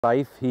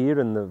Life here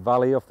in the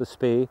valley of the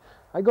Spey,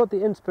 I got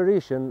the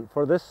inspiration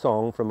for this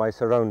song from my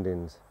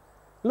surroundings.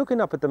 Looking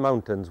up at the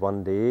mountains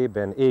one day,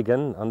 Ben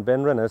Egan and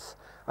Ben Rinnes,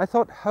 I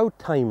thought how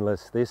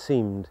timeless they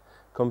seemed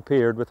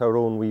compared with our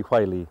own wee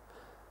Whiley.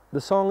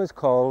 The song is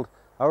called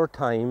Our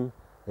Time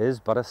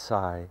is But a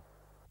Sigh.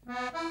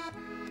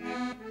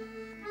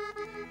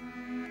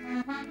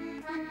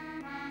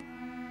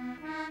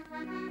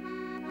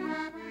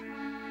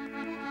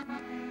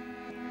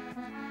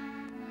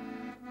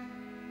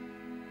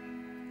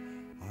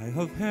 I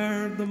have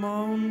heard the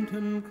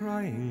mountain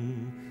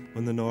crying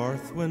when the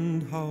north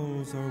wind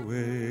howls our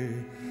way,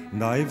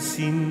 and I've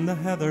seen the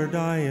heather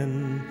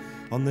dying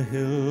on the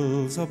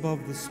hills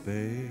above the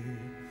Spey.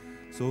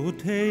 So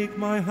take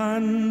my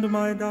hand,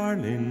 my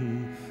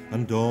darling,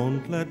 and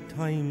don't let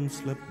time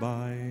slip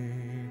by.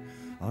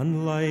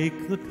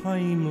 Unlike the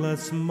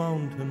timeless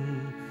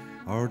mountain,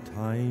 our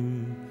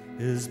time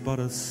is but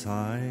a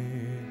sigh.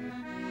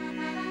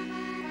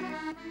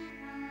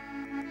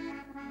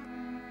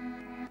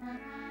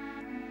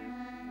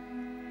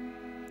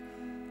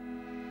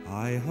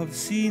 I have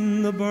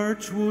seen the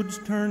birch woods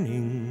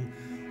turning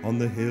on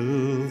the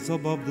hills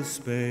above the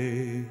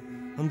Spey,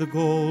 and the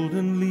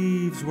golden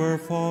leaves were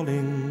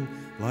falling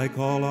like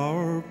all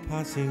our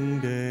passing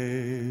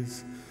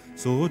days.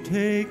 So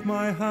take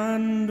my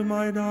hand,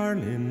 my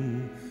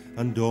darling,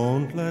 and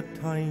don't let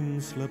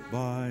time slip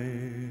by.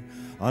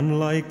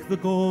 Unlike the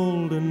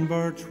golden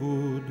birch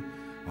wood,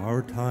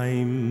 our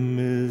time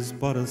is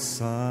but a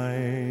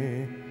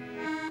sigh.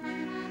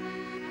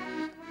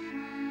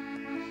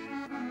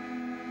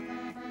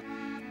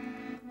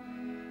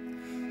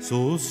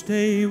 So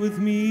stay with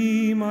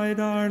me, my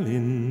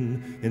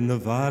darling, in the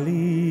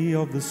valley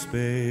of the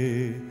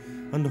Spey,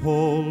 and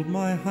hold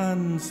my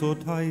hand so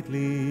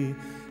tightly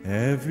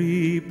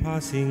every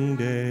passing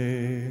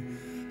day.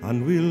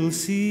 And we'll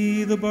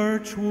see the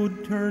birch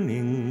wood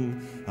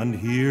turning and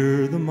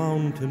hear the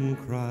mountain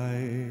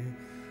cry,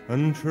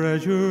 and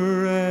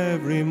treasure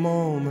every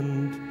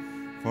moment,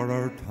 for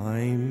our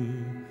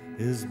time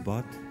is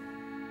but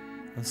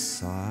a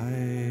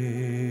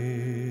sigh.